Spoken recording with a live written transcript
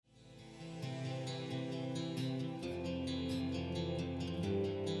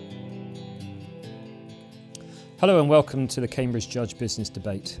Hello and welcome to the Cambridge Judge Business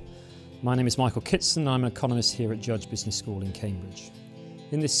Debate. My name is Michael Kitson. I'm an economist here at Judge Business School in Cambridge.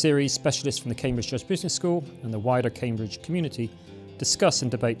 In this series, specialists from the Cambridge Judge Business School and the wider Cambridge community discuss and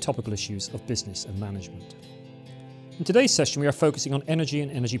debate topical issues of business and management. In today's session, we are focusing on energy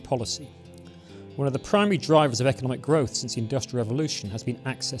and energy policy. One of the primary drivers of economic growth since the Industrial Revolution has been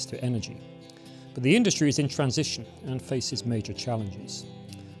access to energy. But the industry is in transition and faces major challenges.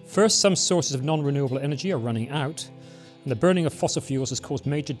 First, some sources of non-renewable energy are running out, and the burning of fossil fuels has caused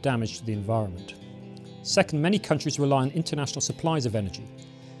major damage to the environment. Second, many countries rely on international supplies of energy.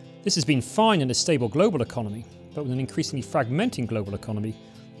 This has been fine in a stable global economy, but with an increasingly fragmenting global economy,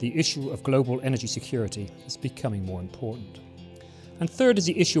 the issue of global energy security is becoming more important. And third is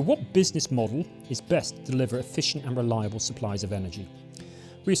the issue of what business model is best to deliver efficient and reliable supplies of energy.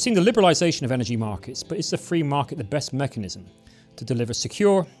 We've seen the liberalisation of energy markets, but is the free market the best mechanism to deliver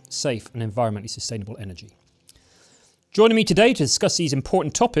secure, safe and environmentally sustainable energy? Joining me today to discuss these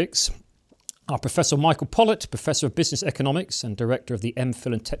important topics are Professor Michael Pollitt, Professor of Business Economics and Director of the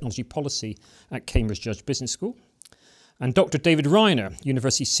MPhil in Technology Policy at Cambridge Judge Business School, and Dr. David Reiner,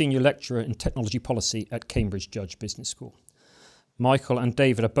 University Senior Lecturer in Technology Policy at Cambridge Judge Business School. Michael and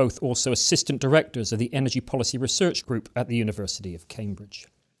David are both also Assistant Directors of the Energy Policy Research Group at the University of Cambridge.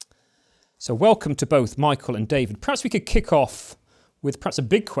 So welcome to both Michael and David. Perhaps we could kick off with perhaps a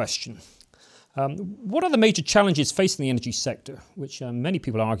big question. What are the major challenges facing the energy sector, which many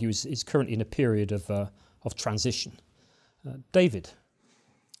people argue is currently in a period of transition? David.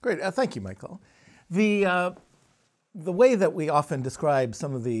 Great, thank you, Michael. The way that we often describe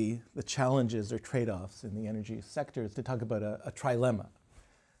some of the challenges or trade-offs in the energy sector is to talk about a trilemma,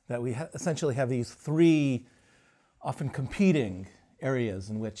 that we essentially have these three often competing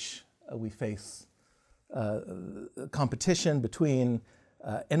areas in which we face competition between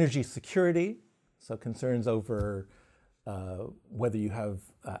energy security, so concerns over whether you have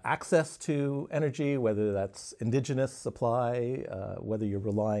access to energy, whether that's indigenous supply, whether you're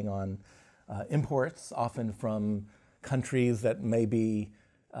relying on imports, often from countries that may be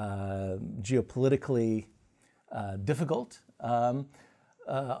geopolitically difficult. So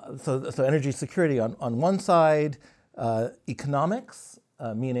energy security on one side, economics,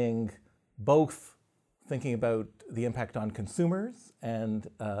 meaning both thinking about the impact on consumers and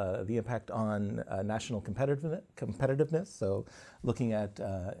the impact on national competitiveness, so looking at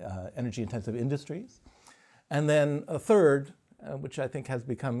energy-intensive industries. And then a third, which I think has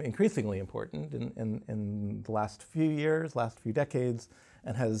become increasingly important in the last few years, last few decades,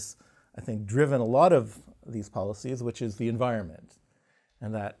 and has, I think, driven a lot of these policies, which is the environment.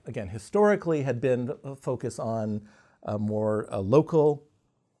 And that, again, historically had been a focus on more local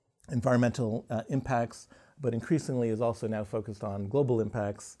environmental impacts, but increasingly is also now focused on global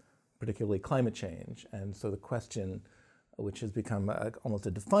impacts, particularly climate change. And so the question, which has become almost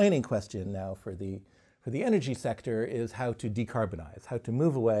a defining question now for the energy sector, is how to decarbonize, how to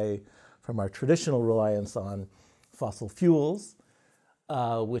move away from our traditional reliance on fossil fuels,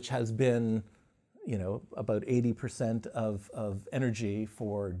 which has been, about 80% of energy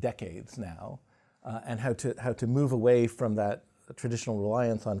for decades now, and how to move away from that traditional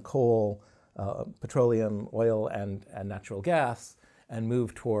reliance on coal, petroleum, oil, and natural gas, and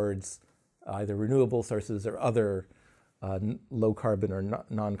move towards either renewable sources or other low carbon or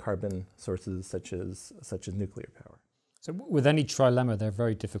non-carbon sources such as nuclear power. So with any trilemma, they're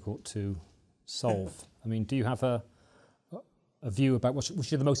very difficult to solve. I mean, do you have a view about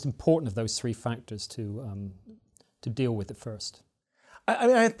which are the most important of those three factors to deal with at first? I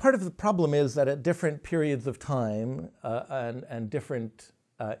mean, part of the problem is that at different periods of time and different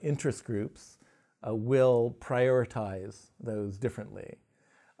interest groups will prioritize those differently.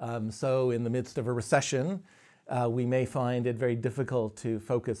 So in the midst of a recession, we may find it very difficult to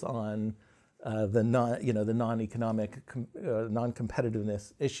focus on the non-economic,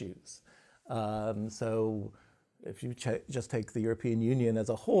 non-competitiveness issues. So if you just take the European Union as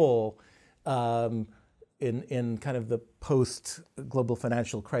a whole, in kind of the post-global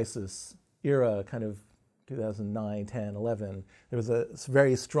financial crisis era, kind of 2009, 10, 11, there was a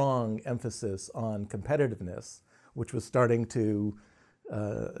very strong emphasis on competitiveness, which was starting to,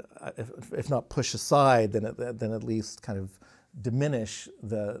 if not push aside, then at least kind of diminish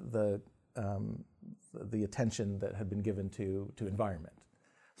the attention that had been given to environment.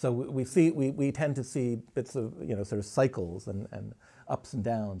 So we tend to see bits of sort of cycles and ups and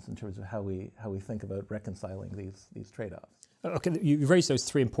downs in terms of how we think about reconciling these trade-offs. Okay, you raised those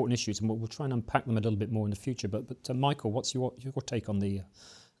three important issues, and we'll try and unpack them a little bit more in the future. But Michael, what's your take on the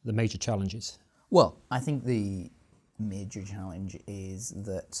major challenges? Well, I think the major challenge is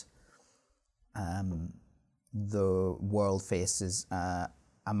that the world faces a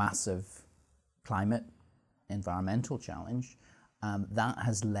massive climate environmental challenge, that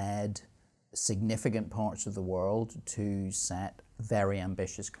has led significant parts of the world to set very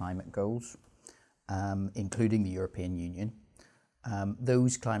ambitious climate goals, including the European Union.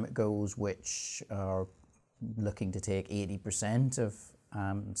 Those climate goals, which are looking to take 80% of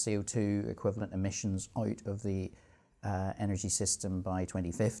CO2 equivalent emissions out of the energy system by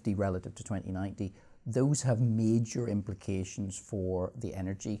 2050 relative to 2090, those have major implications for the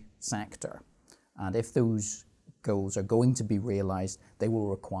energy sector. And if those goals are going to be realised, they will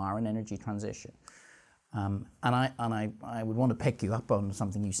require an energy transition. And I would want to pick you up on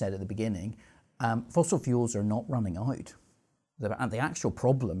something you said at the beginning. Fossil fuels are not running out. The actual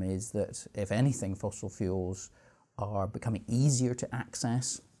problem is that, if anything, fossil fuels are becoming easier to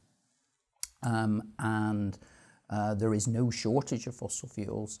access, and there is no shortage of fossil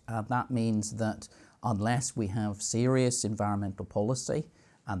fuels. That means that unless we have serious environmental policy,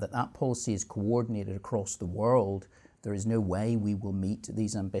 and that policy is coordinated across the world, there is no way we will meet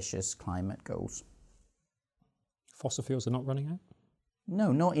these ambitious climate goals. Fossil fuels are not running out?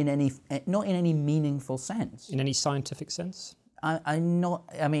 No, not in any meaningful sense. In any scientific sense? We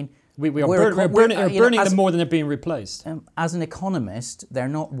are burning them more than they're being replaced. As an economist, they're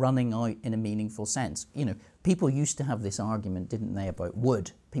not running out in a meaningful sense. People used to have this argument, didn't they, about wood.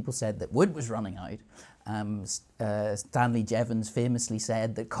 People said that wood was running out. Stanley Jevons famously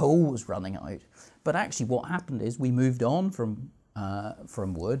said that coal was running out. But actually, what happened is we moved on from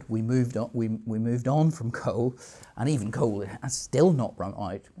wood. We moved on from coal, and even coal has still not run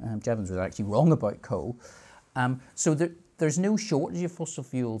out. Jevons was actually wrong about coal. There's no shortage of fossil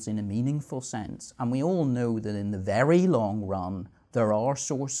fuels in a meaningful sense, and we all know that in the very long run, there are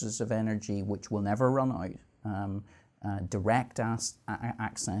sources of energy which will never run out. Direct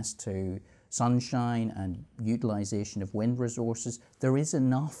access to sunshine and utilization of wind resources. There is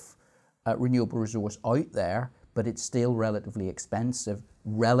enough renewable resource out there, but it's still relatively expensive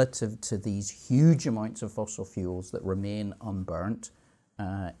relative to these huge amounts of fossil fuels that remain unburnt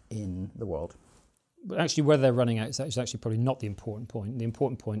in the world. But actually, whether they're running out is actually probably not the important point. The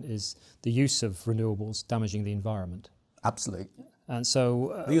important point is the use of renewables damaging the environment. Absolutely. And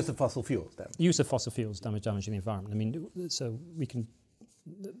so... the use of fossil fuels. Damaging the environment. I mean, so we can...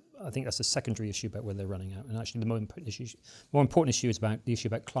 I think that's a secondary issue about whether they're running out. And actually, the more important issue is about the issue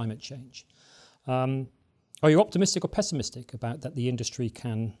about climate change. Are you optimistic or pessimistic about that the industry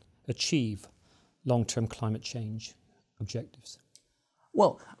can achieve long-term climate change objectives?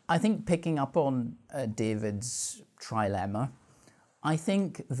 Well, I think picking up on David's trilemma, I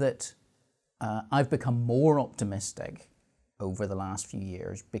think that I've become more optimistic over the last few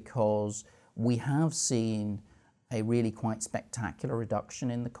years because we have seen a really quite spectacular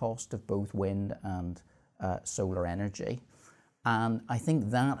reduction in the cost of both wind and solar energy. And I think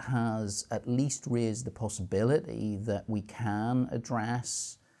that has at least raised the possibility that we can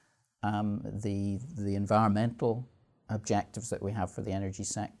address the environmental objectives that we have for the energy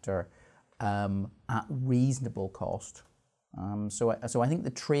sector at reasonable cost. So I think the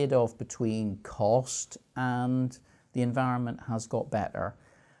trade-off between cost and the environment has got better.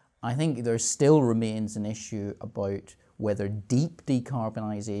 I think there still remains an issue about whether deep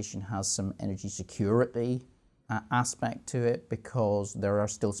decarbonisation has some energy security aspect to it, because there are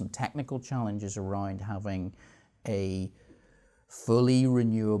still some technical challenges around having a fully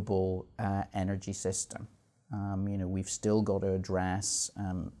renewable energy system. We've still got to address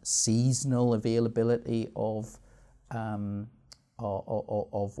seasonal availability of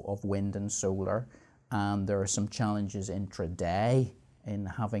wind and solar, and there are some challenges intraday in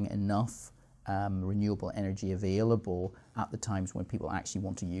having enough renewable energy available at the times when people actually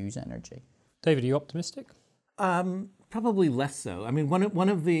want to use energy. David, are you optimistic? Probably less so. I mean, one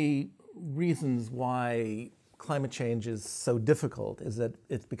of the reasons why climate change is so difficult is that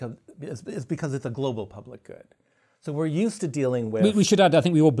it's because it's a global public good. So we're used to dealing with... We should add, I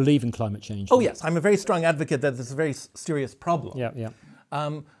think we all believe in climate change. Oh, yes. I'm a very strong advocate that it's a very serious problem. Yeah.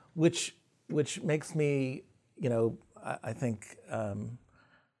 Which makes me, I think,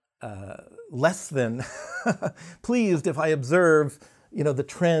 less than pleased if I observe, the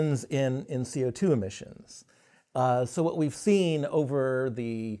trends in CO2 emissions. So what we've seen over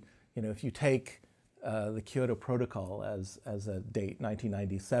the, if you take the Kyoto Protocol as a date,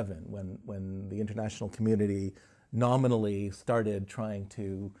 1997, when the international community nominally started trying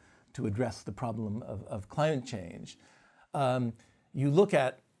to address the problem of climate change. You look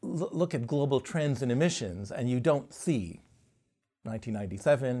at global trends in emissions, and you don't see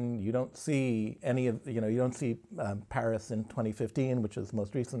 1997. You don't see any of you don't see Paris in 2015, which is the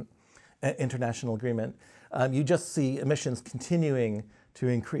most recent international agreement, you just see emissions continuing to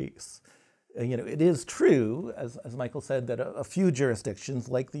increase. It is true, as Michael said, that a few jurisdictions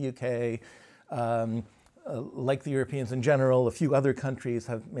like the UK, like the Europeans in general, a few other countries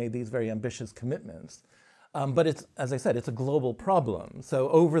have made these very ambitious commitments. But it's, as I said, it's a global problem. So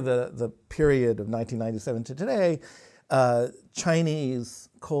over the period of 1997 to today, Chinese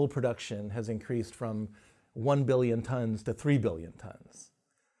coal production has increased from 1 billion tons to 3 billion tons.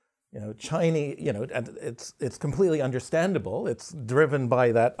 It's completely understandable. It's driven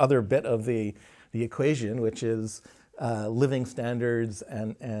by that other bit of the equation, which is living standards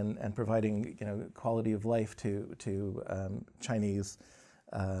and providing quality of life to Chinese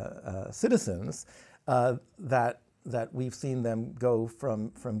citizens. That we've seen them go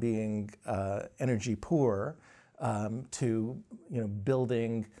from being energy poor to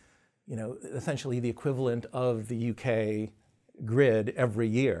building essentially the equivalent of the UK grid every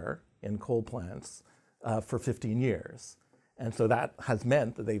year in coal plants for 15 years. And so that has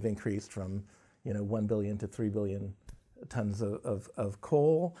meant that they've increased from 1 billion to 3 billion tons of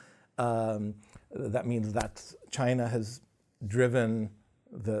coal. That means that China has driven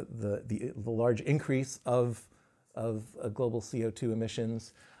the large increase of global CO2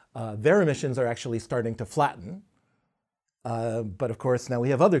 emissions. Their emissions are actually starting to flatten. But of course, now we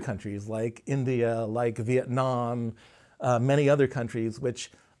have other countries like India, like Vietnam, many other countries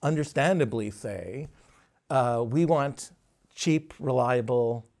which understandably say, we want cheap,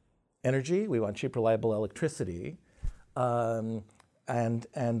 reliable energy, we want cheap, reliable electricity, and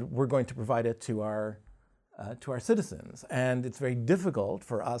we're going to provide it to our citizens. And it's very difficult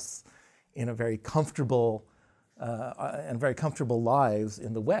for us in a very comfortable lives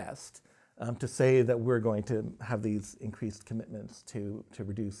in the West to say that we're going to have these increased commitments to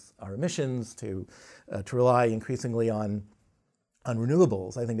reduce our emissions, to rely increasingly on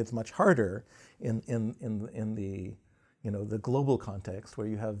renewables. I think it's much harder in the global context where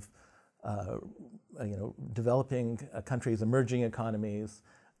you have developing countries, emerging economies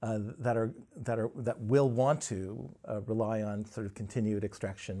that will want to rely on sort of continued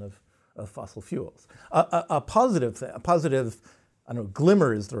extraction of fossil fuels. A positive, I don't know,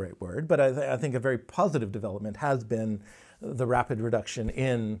 glimmer is the right word, but I think a very positive development has been the rapid reduction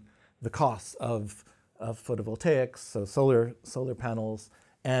in the costs of photovoltaics, so solar panels,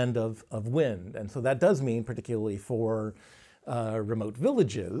 and of wind. And so that does mean, particularly for remote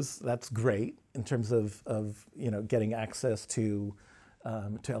villages, that's great in terms of getting access to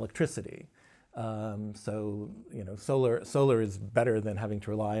electricity. Solar is better than having to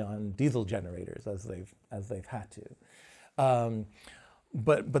rely on diesel generators as they've had to.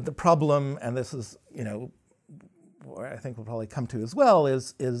 But the problem, and this is where I think we'll probably come to as well,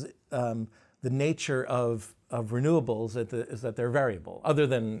 is the nature of renewables is that they're variable. Other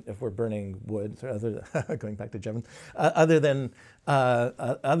than if we're burning wood, or going back to Jevons, other than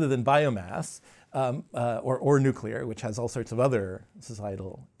biomass or nuclear, which has all sorts of other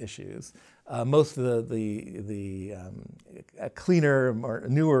societal issues. Most of the cleaner,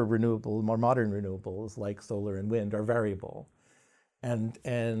 newer renewables, more modern renewables like solar and wind are variable, and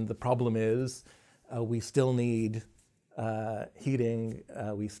the problem is we still need heating.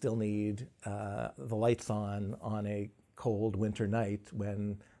 We still need the lights on a cold winter night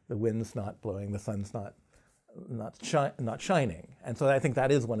when the wind's not blowing, the sun's not shining, and so I think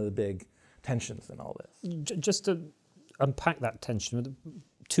that is one of the big tensions in all this. Just to unpack that tension,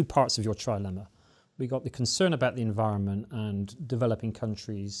 two parts of your trilemma. We got the concern about the environment and developing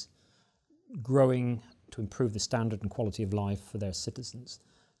countries growing to improve the standard and quality of life for their citizens.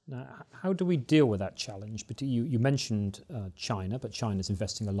 Now, how do we deal with that challenge? But you mentioned China, but China's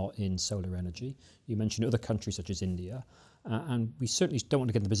investing a lot in solar energy. You mentioned other countries such as India. And we certainly don't want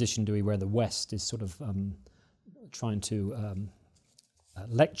to get in the position, do we, where the West is sort of trying to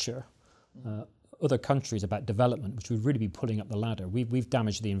lecture other countries about development, which would really be pulling up the ladder. We've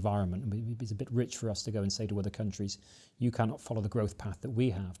damaged the environment, and it's a bit rich for us to go and say to other countries, you cannot follow the growth path that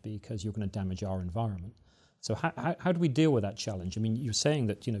we have because you're going to damage our environment. So how do we deal with that challenge? I mean, you're saying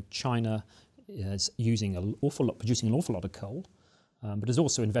that China is producing an awful lot of coal, but is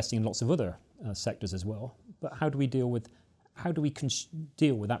also investing in lots of other sectors as well. But how do we deal with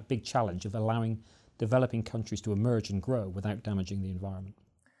that big challenge of allowing developing countries to emerge and grow without damaging the environment?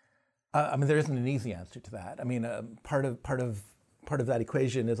 I mean, there isn't an easy answer to that. I mean, part of that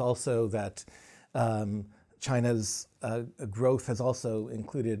equation is also that China's growth has also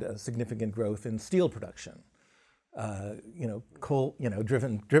included a significant growth in steel production. Coal,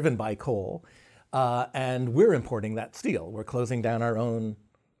 driven by coal, and we're importing that steel. We're closing down our own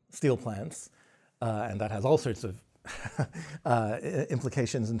steel plants, and that has all sorts of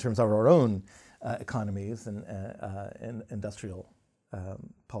implications in terms of our own economies and industrial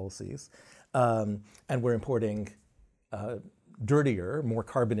policies. And we're importing dirtier, more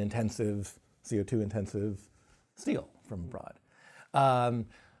carbon-intensive, CO2-intensive steel from abroad.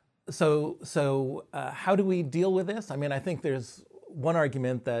 So how do we deal with this? I mean, I think there's one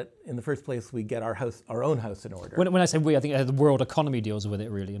argument that in the first place we get our own house in order. When I say we, I think the world economy deals with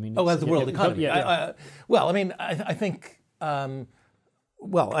it really. I mean, as the world economy. Well, I mean, I think one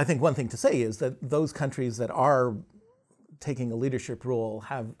thing to say is that those countries that are taking a leadership role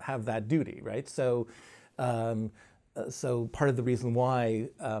have that duty, right? So part of the reason why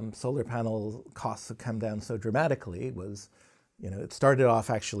solar panel costs have come down so dramatically was, it started off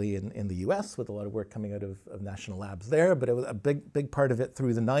actually in the US with a lot of work coming out of national labs there, but it was a big part of it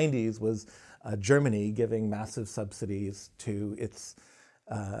through the 90s was Germany giving massive subsidies to its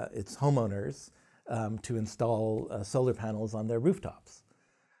homeowners to install solar panels on their rooftops.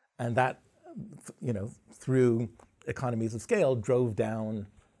 And that, through economies of scale, drove down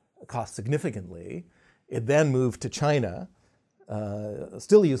costs significantly. It then moved to China,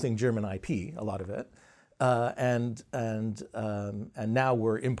 still using German IP, a lot of it. And now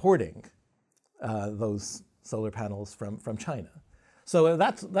we're importing those solar panels from China. So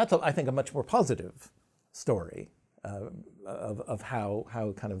that's I think a much more positive story of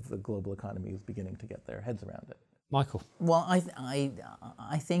how kind of the global economy is beginning to get their heads around it. Michael. Well,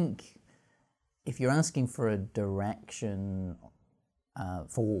 I think if you're asking for a direction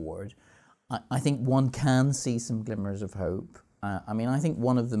forward, I think one can see some glimmers of hope. I think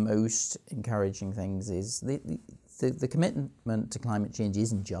one of the most encouraging things is the commitment to climate change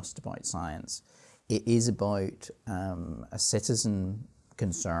isn't just about science. It is about a citizen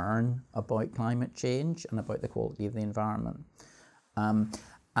concern about climate change and about the quality of the environment.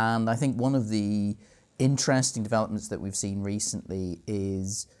 And I think one of the interesting developments that we've seen recently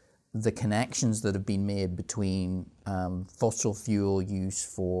is the connections that have been made between fossil fuel use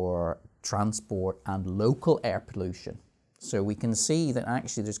for transport and local air pollution. So we can see that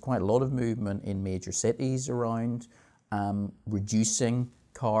actually there's quite a lot of movement in major cities around reducing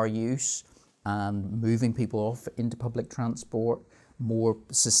car use and moving people off into public transport, more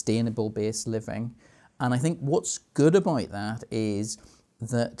sustainable based living. And I think what's good about that is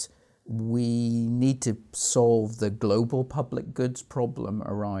that we need to solve the global public goods problem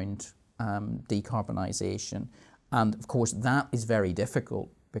around decarbonisation. And of course that is very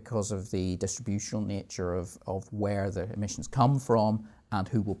difficult because of the distributional nature of where the emissions come from and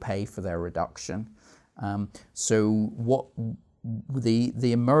who will pay for their reduction. So what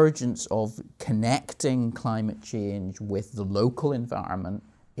the emergence of connecting climate change with the local environment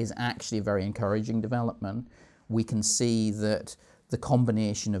is actually a very encouraging development. We can see that the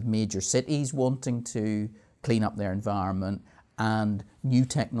combination of major cities wanting to clean up their environment and new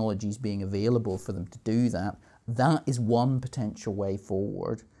technologies being available for them to do that, that is one potential way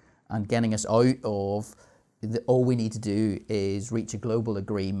forward, and getting us out of all we need to do is reach a global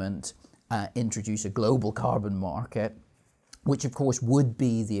agreement, introduce a global carbon market, which of course would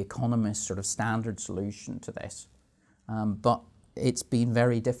be the economist's sort of standard solution to this. But it's been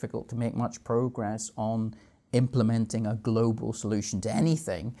very difficult to make much progress on implementing a global solution to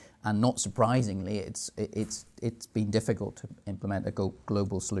anything, and not surprisingly, it's been difficult to implement a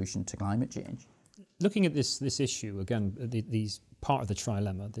global solution to climate change. Looking at this issue again, these part of the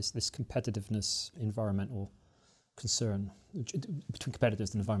trilemma, this competitiveness, environmental concern, between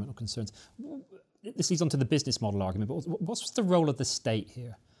competitiveness and environmental concerns. This leads on to the business model argument. But what's the role of the state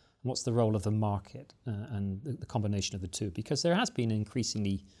here? What's the role of the market and the combination of the two? Because there has been an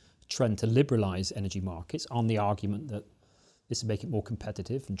increasingly trend to liberalise energy markets on the argument that this will make it more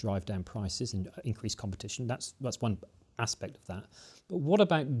competitive and drive down prices and increase competition. That's one aspect of that. But what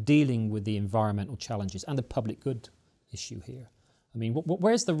about dealing with the environmental challenges and the public good issue here? I mean,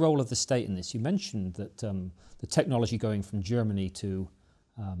 where's the role of the state in this? You mentioned that the technology going from Germany to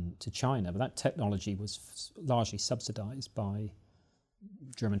China, but that technology was largely subsidised by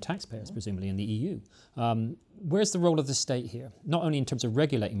German taxpayers, presumably, in the EU. Where's the role of the state here? Not only in terms of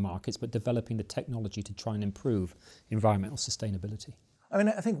regulating markets, but developing the technology to try and improve environmental sustainability. I mean,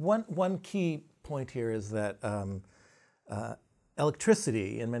 I think one key point here is that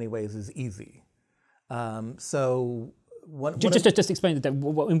electricity, in many ways, is easy. Just explain that.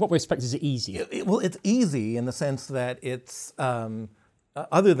 In what respect is it easy? Well, it's easy in the sense that it's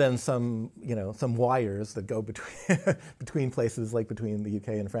other than some wires that go between places like between the UK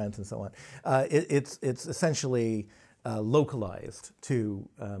and France and so on. It's essentially localized to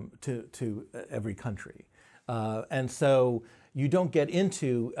every country, and so you don't get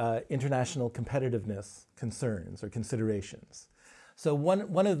into international competitiveness concerns or considerations. So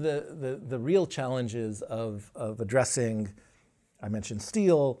one of the real challenges of addressing, I mentioned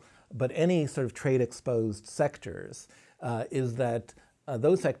steel, but any sort of trade-exposed sectors is that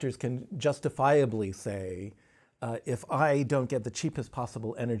those sectors can justifiably say, if I don't get the cheapest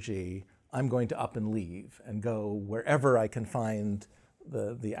possible energy, I'm going to up and leave and go wherever I can find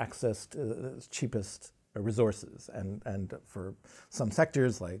the access to the cheapest resources. And for some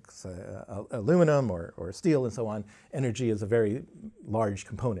sectors like aluminum or steel and so on, energy is a very large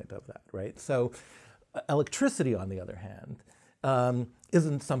component of that, right? So electricity, on the other hand,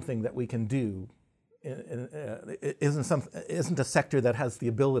 isn't something that we can do. Isn't a sector that has the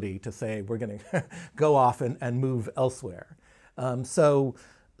ability to say we're going to go off and move elsewhere. So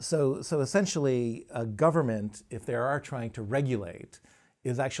essentially, a government, if they are trying to regulate,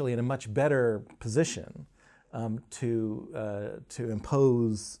 is actually in a much better position to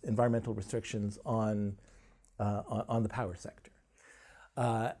impose environmental restrictions on the power sector.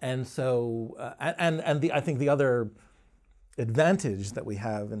 I think the other advantage that we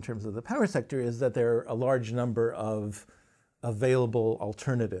have in terms of the power sector is that there are a large number of available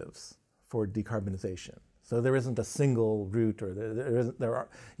alternatives for decarbonization. So there isn't a single route, or there are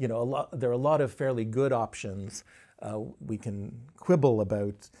a lot of fairly good options. We can quibble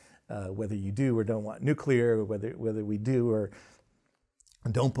about whether you do or don't want nuclear, or whether we do or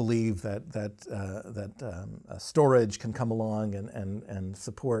don't believe that storage can come along and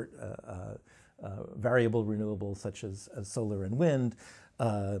support variable renewables such as solar and wind.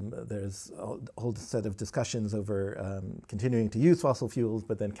 There's a whole set of discussions over continuing to use fossil fuels,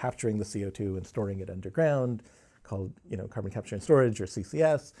 but then capturing the CO2 and storing it underground, called carbon capture and storage, or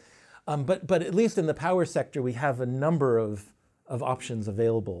CCS. But at least in the power sector, we have a number of options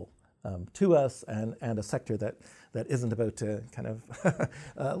available to us, and a sector that isn't about to kind of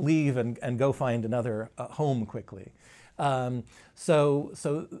leave and go find another home quickly. So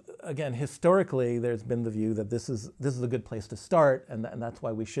again, historically, there's been the view that this is a good place to start, and that's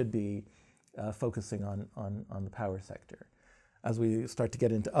why we should be focusing on the power sector. As we start to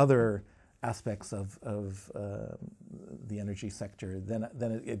get into other aspects of the energy sector,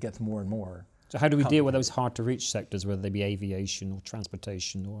 then it gets more and more. So how do we deal with those hard-to-reach sectors, whether they be aviation or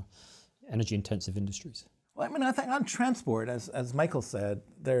transportation or energy-intensive industries? Well, I mean, I think on transport, as Michael said,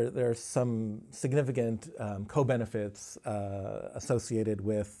 there are some significant co-benefits associated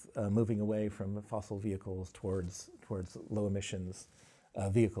with moving away from fossil vehicles towards low emissions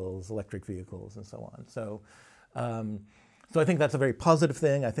vehicles, electric vehicles, and so on. So I think that's a very positive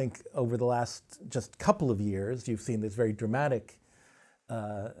thing. I think over the last just couple of years, you've seen this very dramatic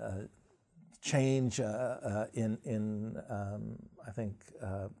change in I think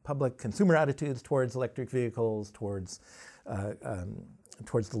public consumer attitudes towards electric vehicles, towards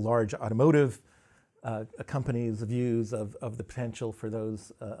the large automotive companies' views of the potential for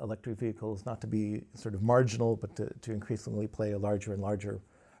those electric vehicles not to be sort of marginal, but to increasingly play a larger and larger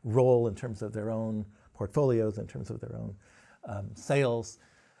role in terms of their own portfolios, in terms of their own sales,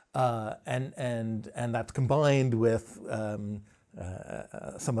 and that's combined with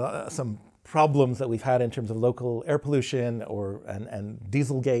some problems that we've had in terms of local air pollution and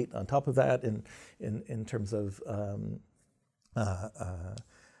Dieselgate on top of that in terms of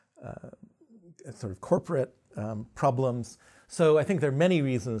sort of corporate problems. So I think there are many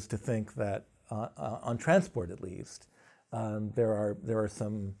reasons to think that on transport, at least, there are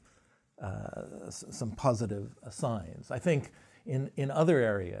some positive signs. I think in other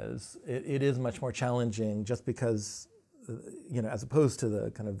areas it is much more challenging, just because as opposed to the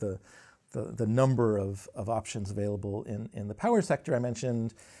kind of the number of options available in the power sector I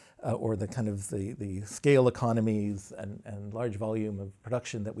mentioned, or the kind of the scale economies and large volume of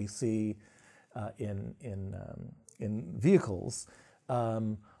production that we see in vehicles,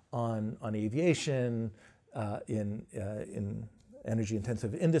 on aviation, in energy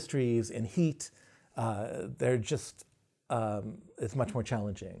intensive industries, in heat, they're just it's much more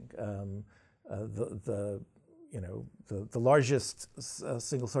challenging. The largest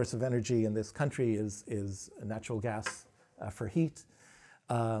single source of energy in this country is natural gas for heat.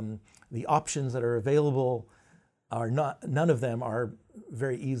 The options that are available are none of them are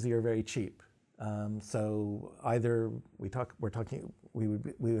very easy or very cheap. So either we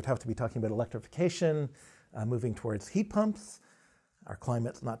would have to be talking about electrification, moving towards heat pumps. Our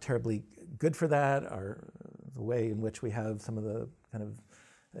climate's not terribly good for that. The way in which we have some of the kind of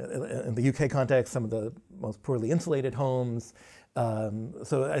in the UK context, some of the most poorly insulated homes.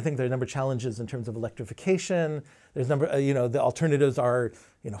 So I think there are a number of challenges in terms of electrification. There's the alternatives are,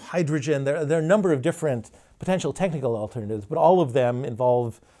 hydrogen. There are a number of different potential technical alternatives, but all of them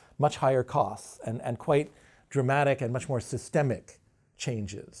involve much higher costs and quite dramatic and much more systemic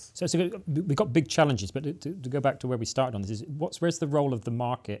changes. So we've got big challenges, but to go back to where we started on this, where's the role of the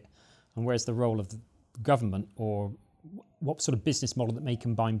market and where's the role of the government, or what sort of business model that may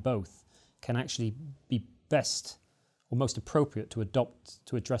combine both can actually be best or most appropriate to adopt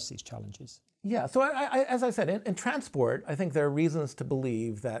to address these challenges? Yeah, so as I said, in transport, I think there are reasons to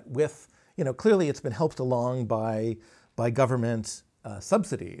believe that with, clearly it's been helped along by government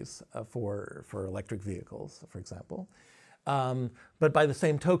subsidies for electric vehicles, for example. But by the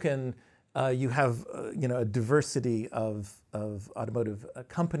same token, you have a diversity of automotive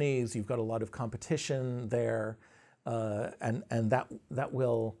companies. You've got a lot of competition there, and that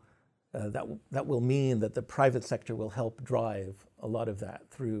will mean that the private sector will help drive a lot of that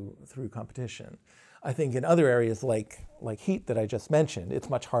through competition. I think in other areas like heat that I just mentioned, it's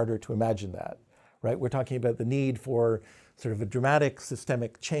much harder to imagine that, right? We're talking about the need for sort of a dramatic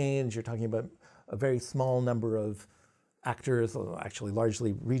systemic change. You're talking about a very small number of actors, actually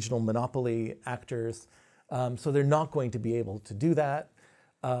largely regional monopoly actors. So they're not going to be able to do that.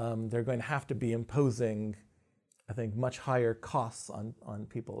 They're going to have to be imposing, I think, much higher costs on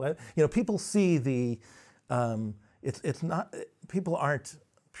people. People see people aren't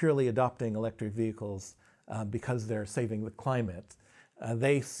purely adopting electric vehicles because they're saving the climate.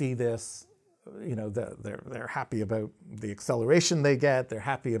 They see this, they're happy about the acceleration they get. They're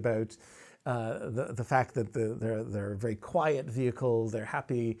happy about the fact that they're very quiet vehicles. They're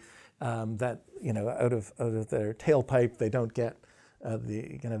happy that out of their tailpipe they don't get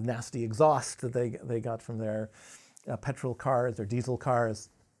the kind of nasty exhaust that they got from their petrol cars or diesel cars.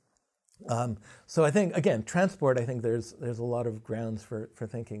 So I think, again, transport, I think there's a lot of grounds for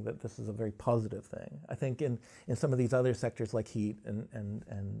thinking that this is a very positive thing. I think in some of these other sectors like heat and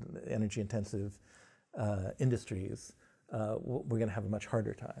energy intensive industries, we're going to have a much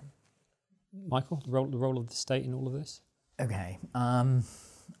harder time. Michael, the role of the state in all of this? Okay.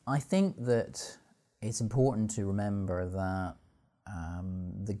 I think that it's important to remember that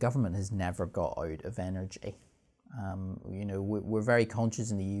the government has never got out of energy. We're very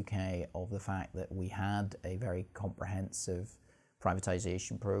conscious in the UK of the fact that we had a very comprehensive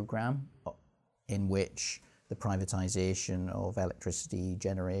privatisation programme in which the privatisation of electricity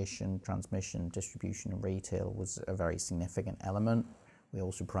generation, transmission, distribution and retail was a very significant element. We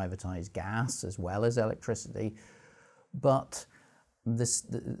also privatised gas as well as electricity. But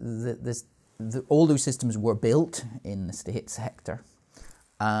all those systems were built in the state sector.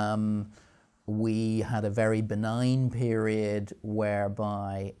 We had a very benign period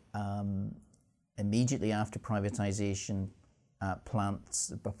whereby immediately after privatisation,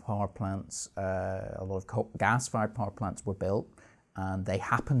 power plants, a lot of gas-fired power plants were built, and they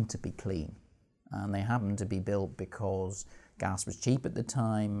happened to be clean. And they happened to be built because gas was cheap at the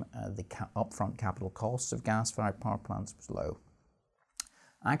time, the upfront capital costs of gas-fired power plants was low.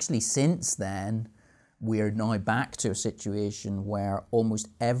 Actually, since then, we are now back to a situation where almost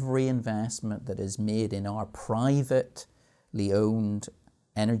every investment that is made in our privately owned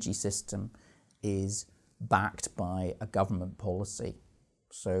energy system is backed by a government policy,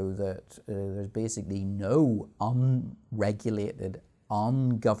 so that there's basically no unregulated,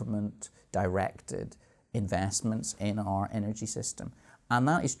 un-government-directed investments in our energy system. And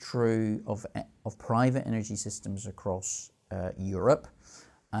that is true of private energy systems across Europe.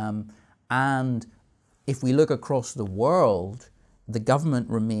 And if we look across the world, the government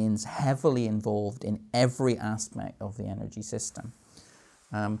remains heavily involved in every aspect of the energy system.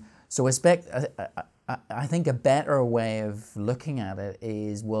 So I think a better way of looking at it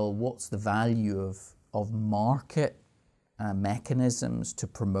is, well, what's the value of market mechanisms to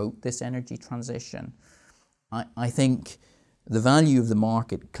promote this energy transition? I think the value of the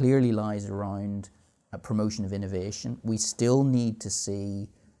market clearly lies around a promotion of innovation. We still need to see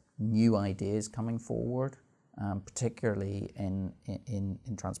new ideas coming forward, particularly in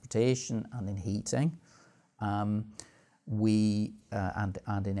transportation and in heating, and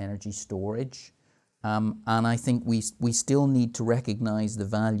in energy storage. And I think we still need to recognise the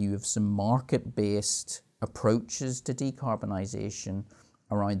value of some market-based approaches to decarbonisation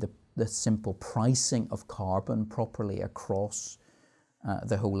around the simple pricing of carbon properly across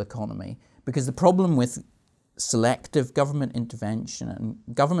the whole economy. Because the problem with selective government intervention, and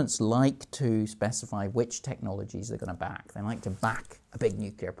governments like to specify which technologies they're going to back. They like to back a big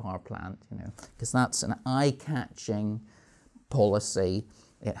nuclear power plant, because that's an eye-catching policy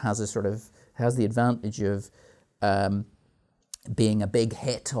It has the advantage of being a big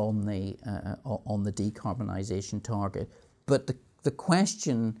hit on the decarbonisation target. But the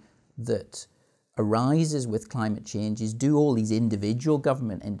question that arises with climate change is, do all these individual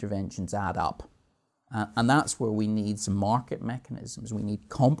government interventions add up? And that's where we need some market mechanisms. We need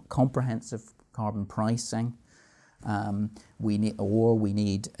comprehensive carbon pricing. We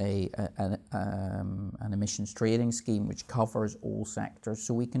need an emissions trading scheme which covers all sectors,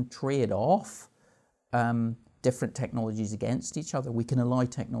 so we can trade off different technologies against each other. We can allow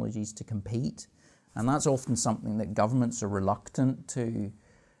technologies to compete, and that's often something that governments are reluctant to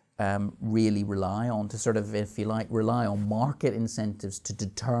really rely on, to sort of, if you like, rely on market incentives to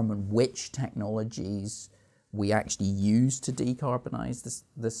determine which technologies we actually use to decarbonise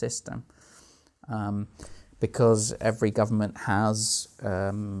the system. Because every government has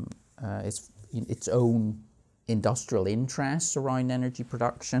its own industrial interests around energy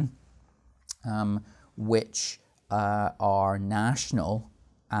production, which are national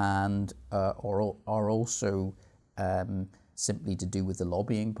and are also simply to do with the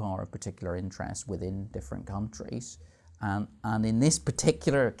lobbying power of particular interests within different countries. And in this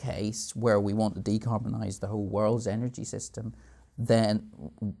particular case, where we want to decarbonise the whole world's energy system, then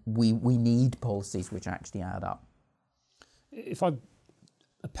we need policies which actually add up.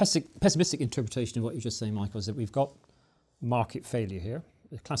 A pessimistic interpretation of what you're just saying, Michael, is that we've got market failure here,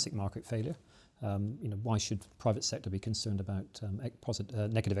 a classic market failure. Why should private sector be concerned about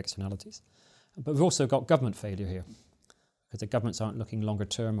negative externalities? But we've also got government failure here, because the governments aren't looking longer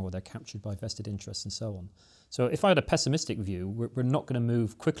term, or they're captured by vested interests and so on. So if I had a pessimistic view, we're not going to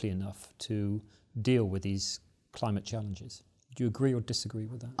move quickly enough to deal with these climate challenges. Do you agree or disagree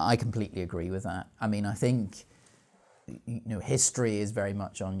with that? I completely agree with that. I mean, I think history is very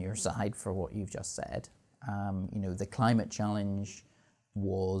much on your side for what you've just said. The climate challenge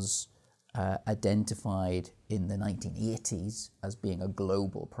was identified in the 1980s as being a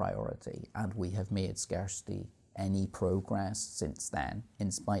global priority, and we have made scarcely any progress since then, in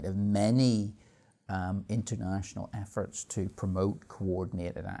spite of many international efforts to promote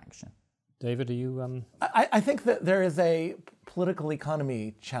coordinated action. David, are you... I think that there is a political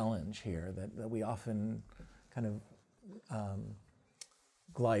economy challenge here that we often kind of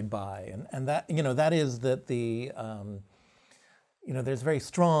glide by, and that is that there's very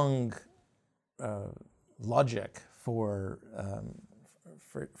strong logic for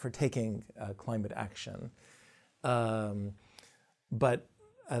taking climate action, but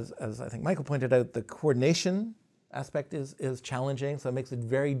as I think Michael pointed out, the coordination aspect is challenging, so it makes it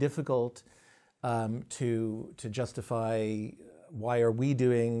very difficult to justify why are we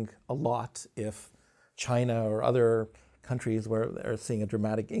doing a lot if China or other countries where they're seeing a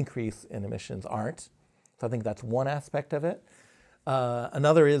dramatic increase in emissions aren't. So I think that's one aspect of it.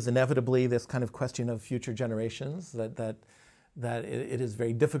 Another is inevitably this kind of question of future generations, that it is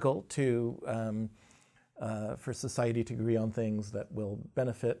very difficult to for society to agree on things that will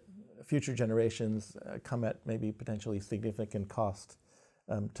benefit future generations, come at maybe potentially significant cost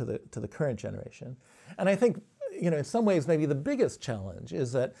to the current generation. And I think, in some ways, maybe the biggest challenge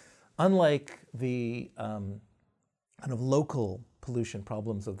is that unlike the kind of local pollution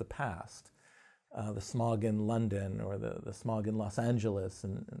problems of the past, the smog in London or the smog in Los Angeles,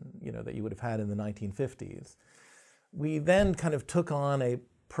 and that you would have had in the 1950s, we then kind of took on a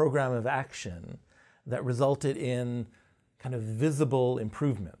program of action that resulted in kind of visible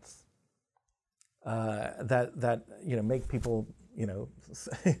improvements that make people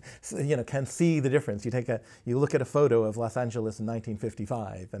can see the difference. You look at a photo of Los Angeles in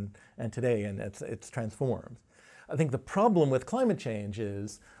 1955 and today, and it's transformed. I think the problem with climate change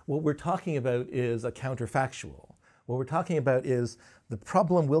is what we're talking about is a counterfactual. What we're talking about is the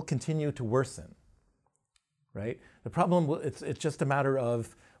problem will continue to worsen, right? The problem it's just a matter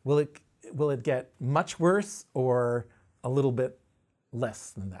of will it get much worse or a little bit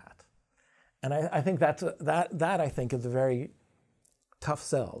less than that? And I think that I think is a very tough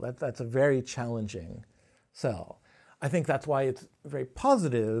sell. That's a very challenging sell. I think that's why it's very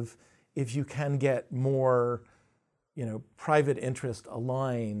positive if you can get more, private interest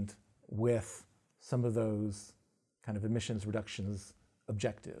aligned with some of those kind of emissions reductions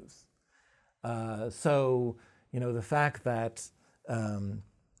objectives. So, the fact that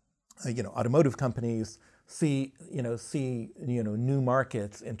automotive companies see new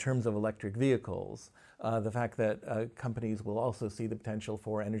markets in terms of electric vehicles. The fact that companies will also see the potential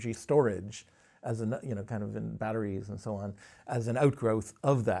for energy storage as kind of in batteries and so on, as an outgrowth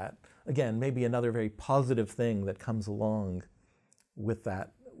of that. Again, maybe another very positive thing that comes along with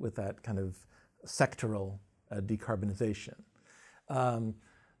that kind of sectoral decarbonization.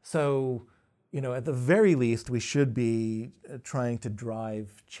 So, at the very least, we should be trying to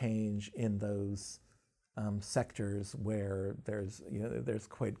drive change in those sectors where there's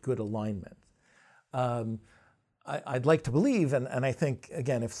quite good alignment. I'd like to believe, and I think,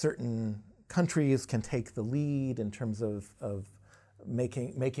 again, if certain countries can take the lead in terms of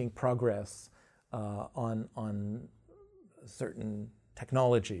making progress on certain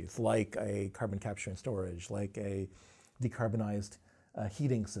technologies, like a carbon capture and storage, like a decarbonized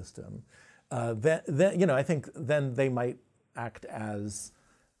heating system, then I think then they might act as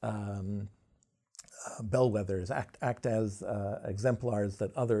bellwethers, act as exemplars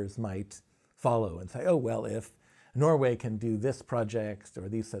that others might follow and say, oh, well, if Norway can do this project or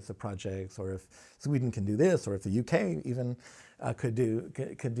these sets of projects, or if Sweden can do this, or if the UK even could do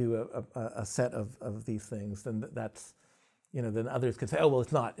a set of these things, then that's, then others could say, oh, well,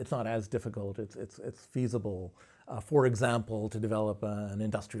 it's not as difficult. It's feasible, for example, to develop an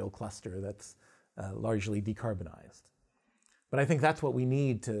industrial cluster that's largely decarbonized. But I think that's what we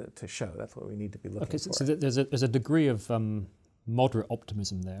need to show. That's what we need to be looking for. So there's a degree of moderate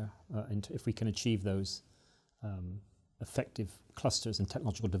optimism there, if we can achieve those effective clusters and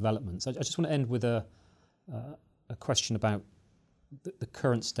technological developments. I just want to end with a question about the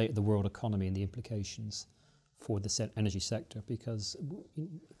current state of the world economy and the implications for the energy sector, because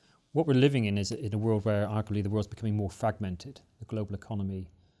what we're living in is in a world where arguably the world's becoming more fragmented. The global economy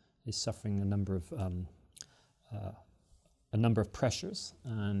is suffering a number of pressures,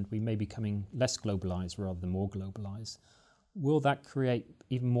 and we may be becoming less globalized rather than more globalized. Will that create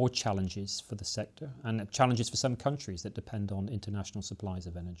even more challenges for the sector and challenges for some countries that depend on international supplies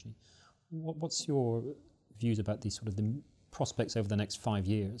of energy? What's your views about these sort of the prospects over the next 5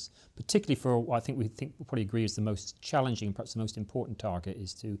 years, particularly for what we'll probably agree is the most challenging, perhaps the most important target,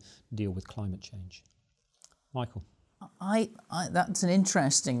 is to deal with climate change? Michael? That's an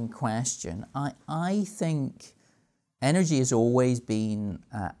interesting question. I think energy has always been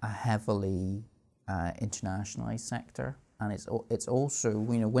a heavily internationalized sector. And it's also,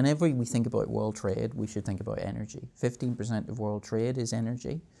 whenever we think about world trade, we should think about energy. 15% of world trade is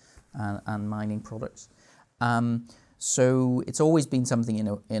energy and mining products. So it's always been something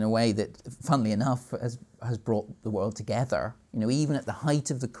in a way that, funnily enough, has brought the world together. Even at the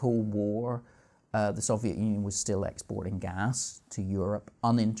height of the Cold War, the Soviet Union was still exporting gas to Europe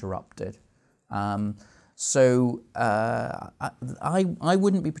uninterrupted. So I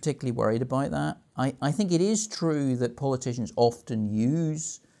wouldn't be particularly worried about that. I think it is true that politicians often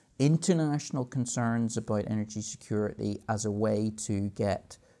use international concerns about energy security as a way to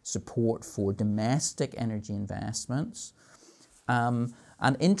get support for domestic energy investments.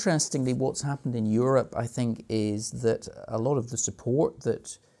 And interestingly, what's happened in Europe, I think, is that a lot of the support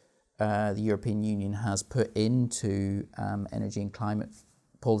that the European Union has put into energy and climate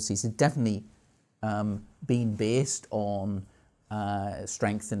policies has definitely been based on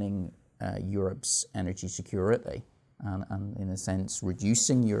strengthening Europe's energy security and in a sense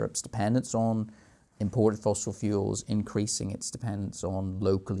reducing Europe's dependence on imported fossil fuels, increasing its dependence on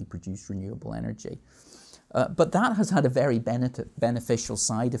locally produced renewable energy. But that has had a very beneficial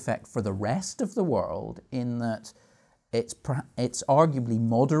side effect for the rest of the world, in that it's arguably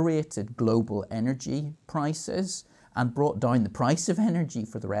moderated global energy prices and brought down the price of energy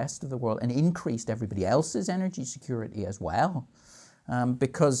for the rest of the world and increased everybody else's energy security as well.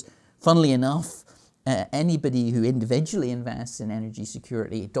 Because, funnily enough, anybody who individually invests in energy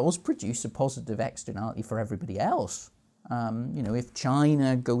security does produce a positive externality for everybody else. If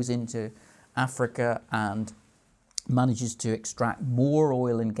China goes into Africa and manages to extract more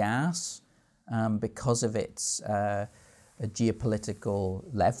oil and gas because of its geopolitical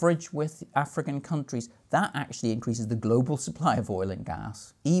leverage with African countries, that actually increases the global supply of oil and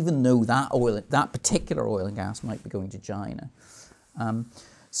gas, even though that particular oil and gas might be going to China.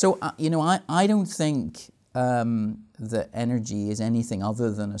 So I don't think that energy is anything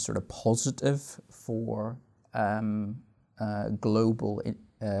other than a sort of positive for global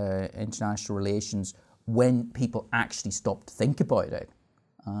international relations when people actually stop to think about it.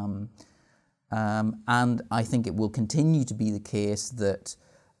 And I think it will continue to be the case that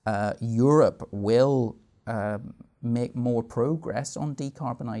Europe will make more progress on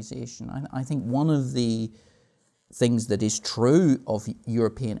decarbonisation. I think one of the things that is true of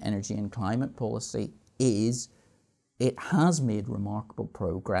European energy and climate policy is it has made remarkable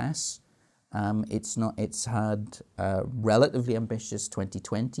progress. It's had relatively ambitious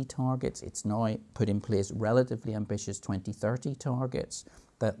 2020 targets. It's now put in place relatively ambitious 2030 targets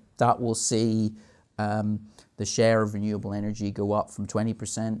that will see the share of renewable energy go up from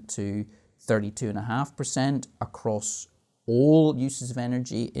 20% to 32.5% across all uses of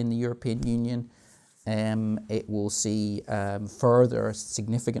energy in the European Union. It will see further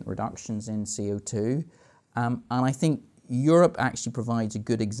significant reductions in CO2. And I think Europe actually provides a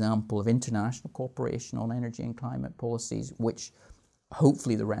good example of international cooperation on energy and climate policies, which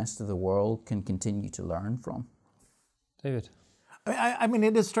hopefully the rest of the world can continue to learn from. David? I mean,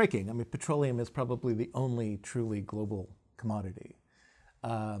 it is striking. I mean, petroleum is probably the only truly global commodity.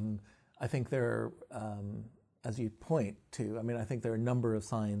 I think there are, as you point to, I mean, I think there are a number of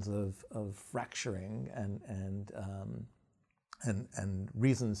signs of fracturing and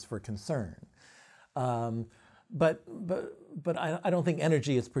reasons for concern. But I don't think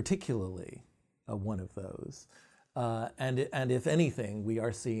energy is particularly one of those. And if anything, we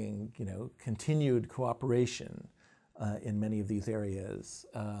are seeing, you know, continued cooperation in many of these areas.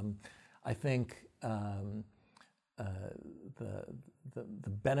 I think the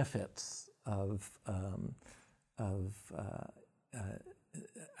benefits of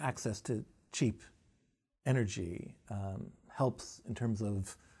access to cheap energy helps in terms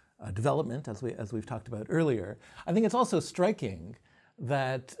of development, as we've talked about earlier. I think it's also striking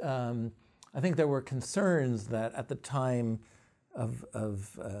that I think there were concerns that at the time of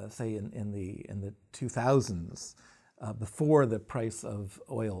say in the 2000s, before the price of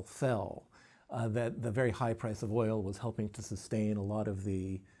oil fell, that the very high price of oil was helping to sustain a lot of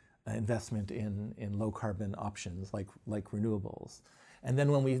the investment in low carbon options like renewables. And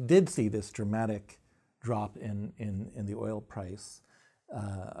then when we did see this dramatic drop in the oil price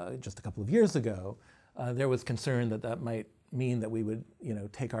just a couple of years ago, there was concern that might mean that we would, you know,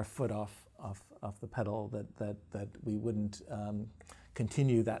 take our foot off the pedal, that we wouldn't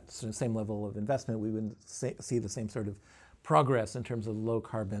continue that sort of same level of investment. We wouldn't see the same sort of progress in terms of low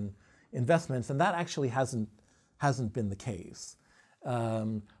carbon investments, and that actually hasn't been the case.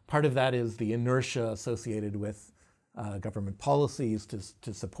 Part of that is the inertia associated with government policies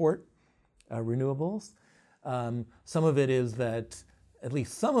to support renewables. Some of it is that at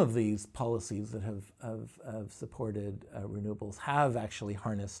least some of these policies that have supported renewables have actually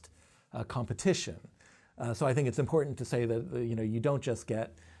harnessed competition. So I think it's important to say that, you know, you don't just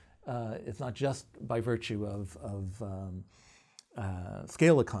get, it's not just by virtue of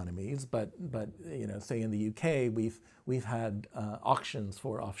scale economies, but you know, say in the UK, we've had auctions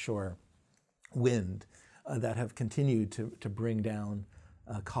for offshore wind that have continued to bring down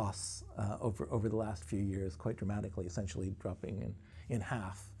costs over the last few years quite dramatically, essentially dropping in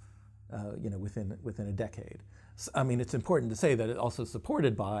half, you know, within a decade. So, I mean, it's important to say that it's also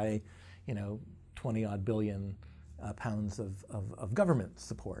supported by, you know, 20-odd billion pounds of government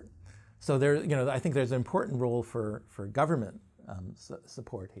support. So there, you know, I think there's an important role for government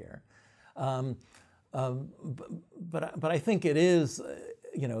support here. But I think it is,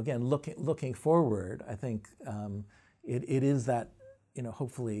 you know, again, looking forward, I think it is that, you know,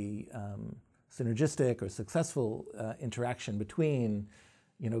 hopefully synergistic or successful interaction between,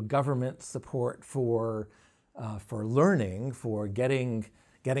 you know, government support for learning, for getting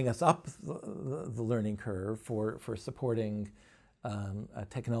us up the learning curve, for supporting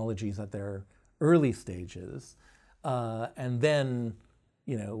technologies at their early stages, and then,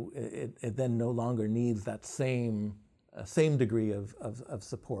 you know, it then no longer needs that same degree of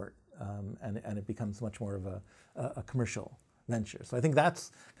support, and it becomes much more of a commercial venture. So I think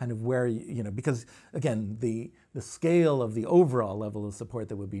that's kind of where, you know, because again, the scale of the overall level of support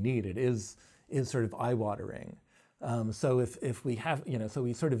that would be needed is sort of eye-watering. So if we have, you know, so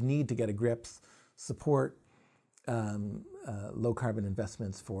we sort of need to get a grip, support low carbon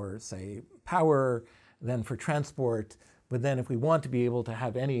investments for, say, power, then for transport, but then if we want to be able to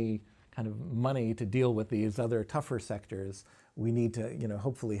have any kind of money to deal with these other tougher sectors, we need to, you know,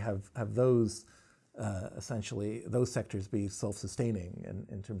 hopefully have those essentially those sectors be self-sustaining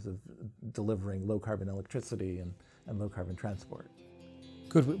in terms of delivering low carbon electricity and low carbon transport.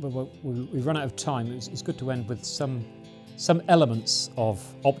 Good. We've run out of time. It's good to end with some elements of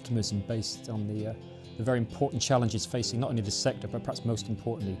optimism based on the very important challenges facing not only the sector, but perhaps most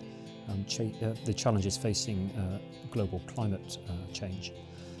importantly, the challenges facing global climate change.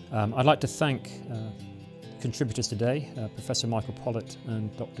 I'd like to thank contributors today, Professor Michael Pollitt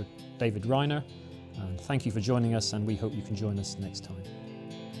and Dr. David Reiner. And thank you for joining us, and we hope you can join us next time.